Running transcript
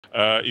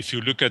If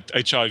you look at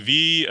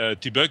HIV,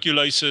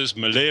 tuberculosis,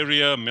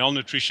 malaria,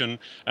 malnutrition,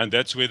 and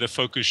that's where the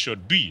focus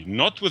should be,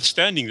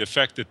 notwithstanding the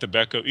fact that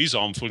tobacco is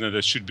harmful and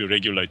that should be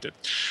regulated.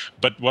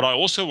 But what I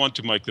also want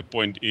to make the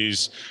point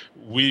is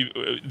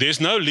there's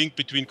no link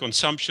between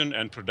consumption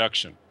and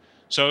production.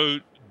 So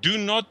do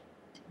not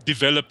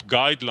develop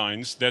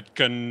guidelines that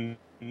can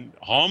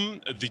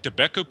harm the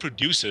tobacco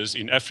producers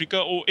in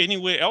Africa or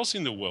anywhere else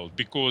in the world,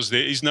 because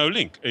there is no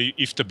link.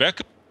 If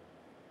tobacco,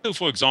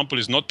 for example,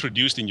 is not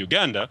produced in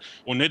Uganda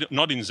or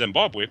not in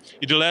Zimbabwe,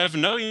 it will have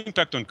no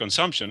impact on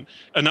consumption.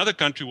 Another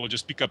country will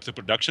just pick up the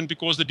production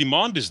because the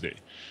demand is there.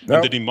 No.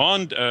 And the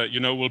demand,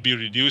 will be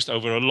reduced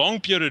over a long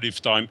period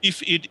of time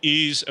if it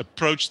is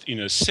approached in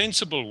a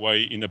sensible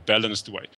way, in a balanced way.